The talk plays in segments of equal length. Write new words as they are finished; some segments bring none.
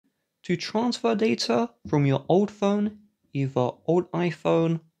To transfer data from your old phone, either old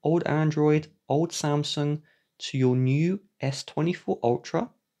iPhone, old Android, old Samsung, to your new S24 Ultra.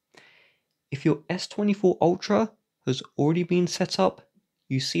 If your S24 Ultra has already been set up,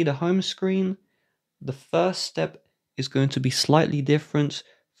 you see the home screen. The first step is going to be slightly different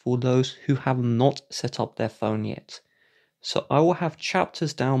for those who have not set up their phone yet. So I will have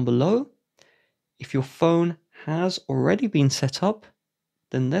chapters down below. If your phone has already been set up,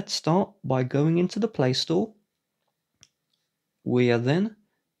 then let's start by going into the Play Store. We are then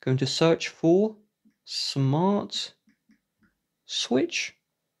going to search for Smart Switch,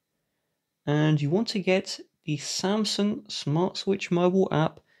 and you want to get the Samsung Smart Switch mobile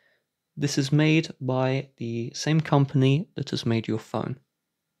app. This is made by the same company that has made your phone.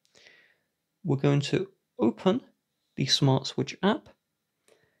 We're going to open the Smart Switch app,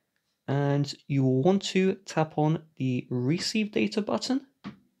 and you will want to tap on the Receive Data button.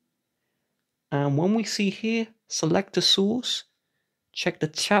 And when we see here, select the source, check the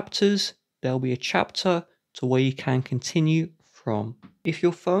chapters. There'll be a chapter to where you can continue from. If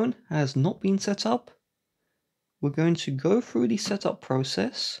your phone has not been set up, we're going to go through the setup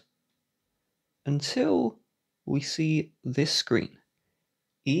process until we see this screen.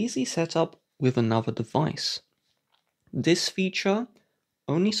 Easy setup with another device. This feature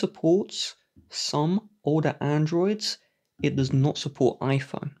only supports some older Androids. It does not support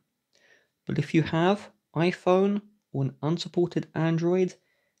iPhone. But if you have iPhone or an unsupported Android,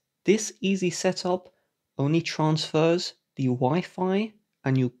 this easy setup only transfers the Wi-Fi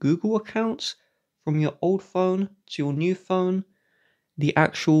and your Google accounts from your old phone to your new phone. The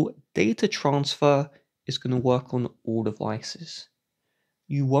actual data transfer is going to work on all devices.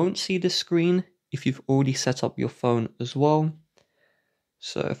 You won't see this screen if you've already set up your phone as well.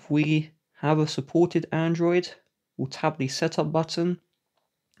 So if we have a supported Android, we'll tap the setup button.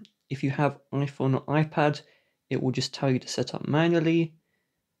 If you have iPhone or iPad, it will just tell you to set up manually.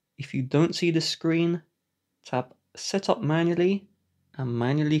 If you don't see the screen, tap Setup Manually and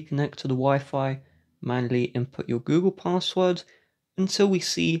manually connect to the Wi-Fi, manually input your Google password until we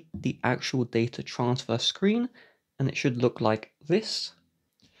see the actual data transfer screen, and it should look like this.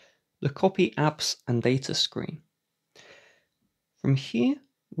 The Copy Apps and Data screen. From here,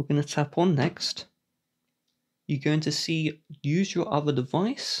 we're going to tap on Next. You're going to see Use Your Other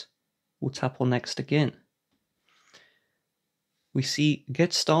Device. We'll tap on Next again. We see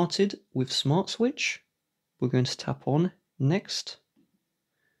Get Started with Smart Switch. We're going to tap on Next.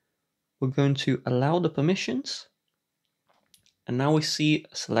 We're going to allow the permissions. And now we see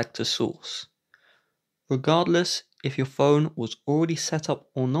Select a Source. Regardless if your phone was already set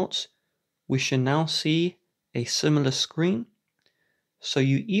up or not, we should now see a similar screen. So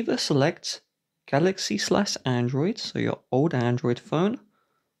you either select Galaxy/Android, so your old Android phone,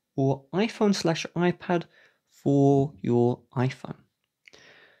 or iPhone/iPad for your iPhone.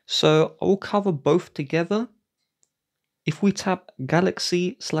 So I will cover both together. If we tap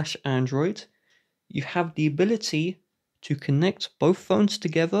Galaxy/Android, you have the ability to connect both phones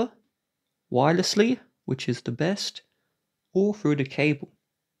together wirelessly, which is the best, or through the cable.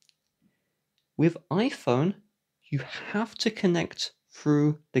 With iPhone, you have to connect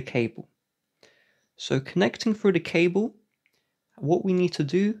through the cable. So connecting through the cable, what we need to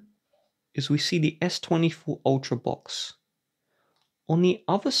do is we see the S24 Ultra box. On the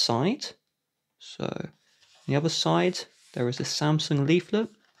other side, there is a Samsung leaflet,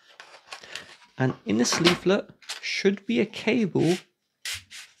 and in this leaflet should be a cable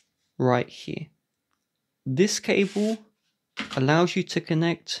right here. This cable allows you to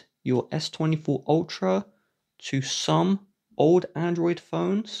connect your S24 Ultra to some old Android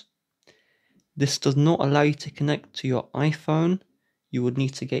phones. This does not allow you to connect to your iPhone. You would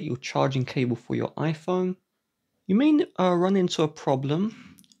need to get your charging cable for your iPhone. You may run into a problem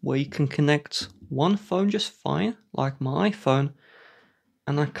where you can connect one phone just fine, like my iPhone,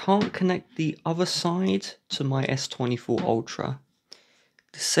 and I can't connect the other side to my S24 Ultra.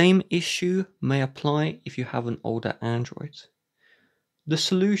 The same issue may apply if you have an older Android. The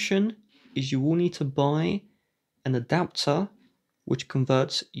solution is you will need to buy an adapter which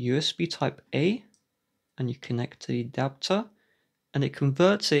converts USB type A, and you connect to the adapter and it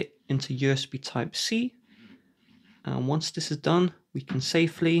converts it into USB type C. And once this is done, we can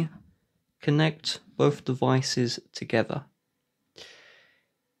safely connect both devices together.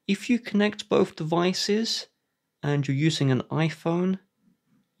 If you connect both devices and you're using an iPhone,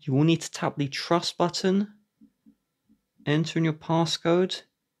 you will need to tap the trust button, enter in your passcode,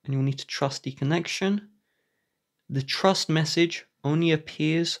 and you'll need to trust the connection. The trust message only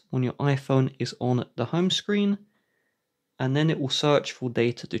appears when your iPhone is on the home screen, and then it will search for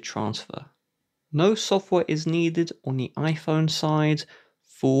data to transfer. No software is needed on the iPhone side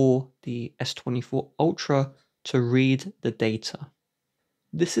for the S24 Ultra to read the data.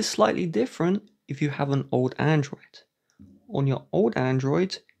 This is slightly different if you have an old Android. On your old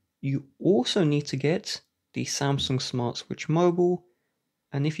Android, you also need to get the Samsung Smart Switch Mobile,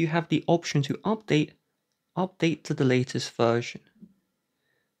 and if you have the option to update to the latest version.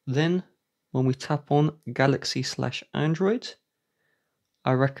 Then, when we tap on Galaxy/Android,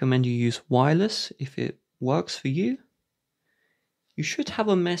 I recommend you use wireless if it works for you. You should have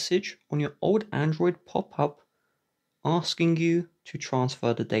a message on your old Android pop up asking you to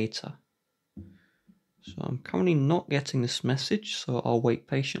transfer the data. So I'm currently not getting this message, so I'll wait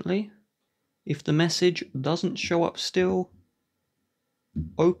patiently. If the message doesn't show up still,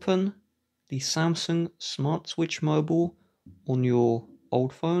 open the Samsung Smart Switch Mobile on your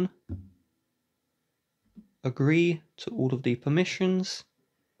old phone, agree to all of the permissions,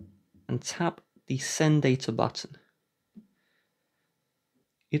 and tap the Send Data button.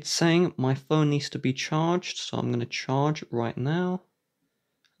 It's saying my phone needs to be charged, so I'm going to charge right now.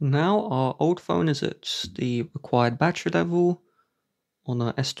 Now our old phone is at the required battery level. On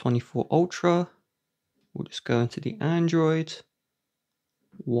our S24 Ultra, we'll just go into the Android,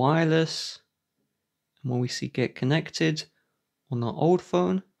 wireless, and when we see get connected on our old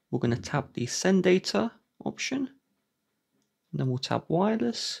phone, we're going to tap the Send Data option, and then we'll tap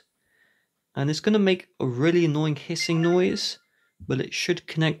wireless, and it's going to make a really annoying hissing noise, but it should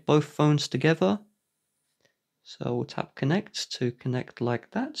connect both phones together. So we'll tap connect to connect like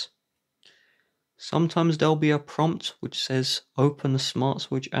that. Sometimes there'll be a prompt which says open the Smart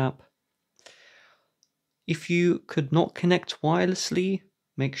Switch app. If you could not connect wirelessly,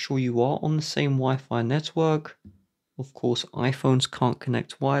 make sure you are on the same Wi-Fi network. Of course, iPhones can't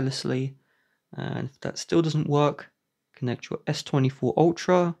connect wirelessly, and if that still doesn't work, connect your S24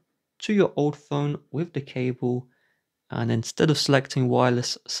 Ultra to your old phone with the cable, and instead of selecting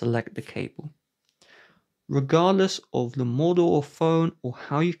wireless, select the cable. Regardless of the model or phone or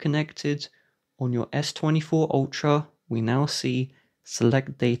how you connected, on your S24 Ultra, we now see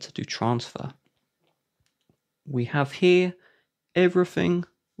select data to transfer. We have here everything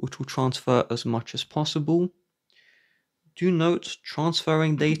which will transfer as much as possible. Do note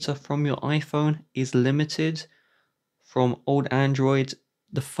transferring data from your iPhone is limited. From old Android,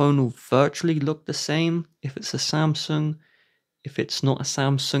 the phone will virtually look the same if it's a Samsung. If it's not a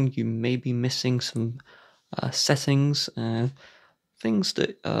Samsung, you may be missing some settings and things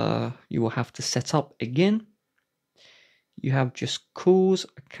that you will have to set up again. You have just calls,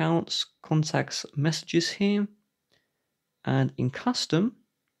 accounts, contacts, messages here. And in custom,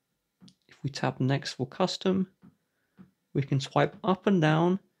 if we tap next for custom, we can swipe up and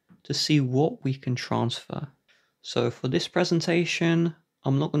down to see what we can transfer. So for this presentation,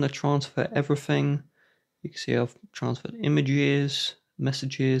 I'm not going to transfer everything. You can see I've transferred images,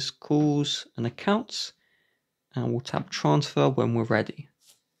 messages, calls, and accounts. And we'll tap transfer when we're ready.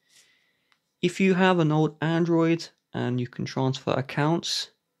 If you have an old Android and you can transfer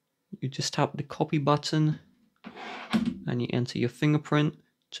accounts, you just tap the copy button and you enter your fingerprint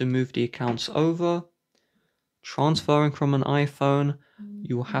to move the accounts over. Transferring from an iPhone,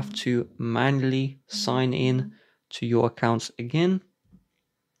 you will have to manually sign in to your accounts again.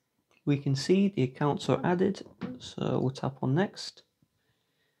 We can see the accounts are added, so we'll tap on next.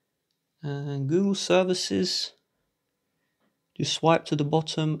 And Google services, just swipe to the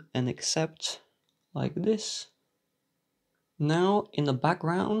bottom and accept like this. Now in the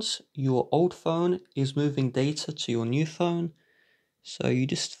background, your old phone is moving data to your new phone, so you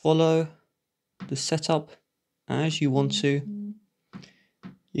just follow the setup as you want to.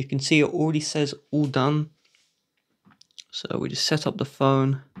 You can see it already says all done, so we just set up the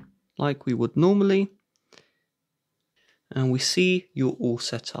phone like we would normally, and we see you're all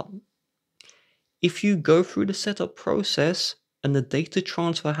set up. If you go through the setup process and the data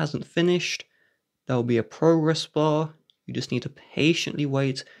transfer hasn't finished, there will be a progress bar. You just need to patiently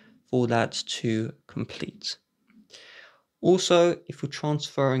wait for that to complete. Also, if you're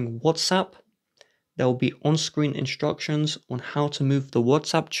transferring WhatsApp, there will be on-screen instructions on how to move the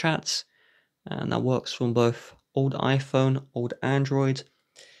WhatsApp chats, and that works from both old iPhone, old Android.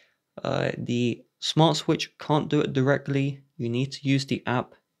 The Smart Switch can't do it directly. You need to use the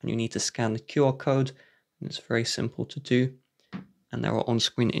app and you need to scan the QR code, and it's very simple to do. And there are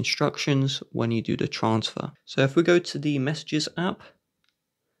on-screen instructions when you do the transfer. So if we go to the Messages app,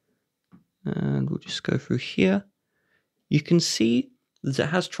 and we'll just go through here, you can see that it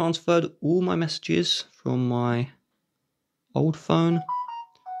has transferred all my messages from my old phone.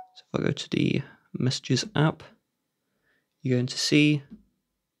 So if I go to the Messages app, you're going to see,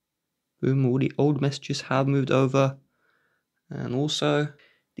 boom, all the old messages have moved over. And also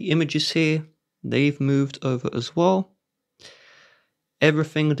the images here, they've moved over as well.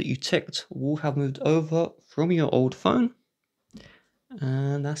 Everything that you ticked will have moved over from your old phone.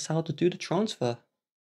 And that's how to do the transfer.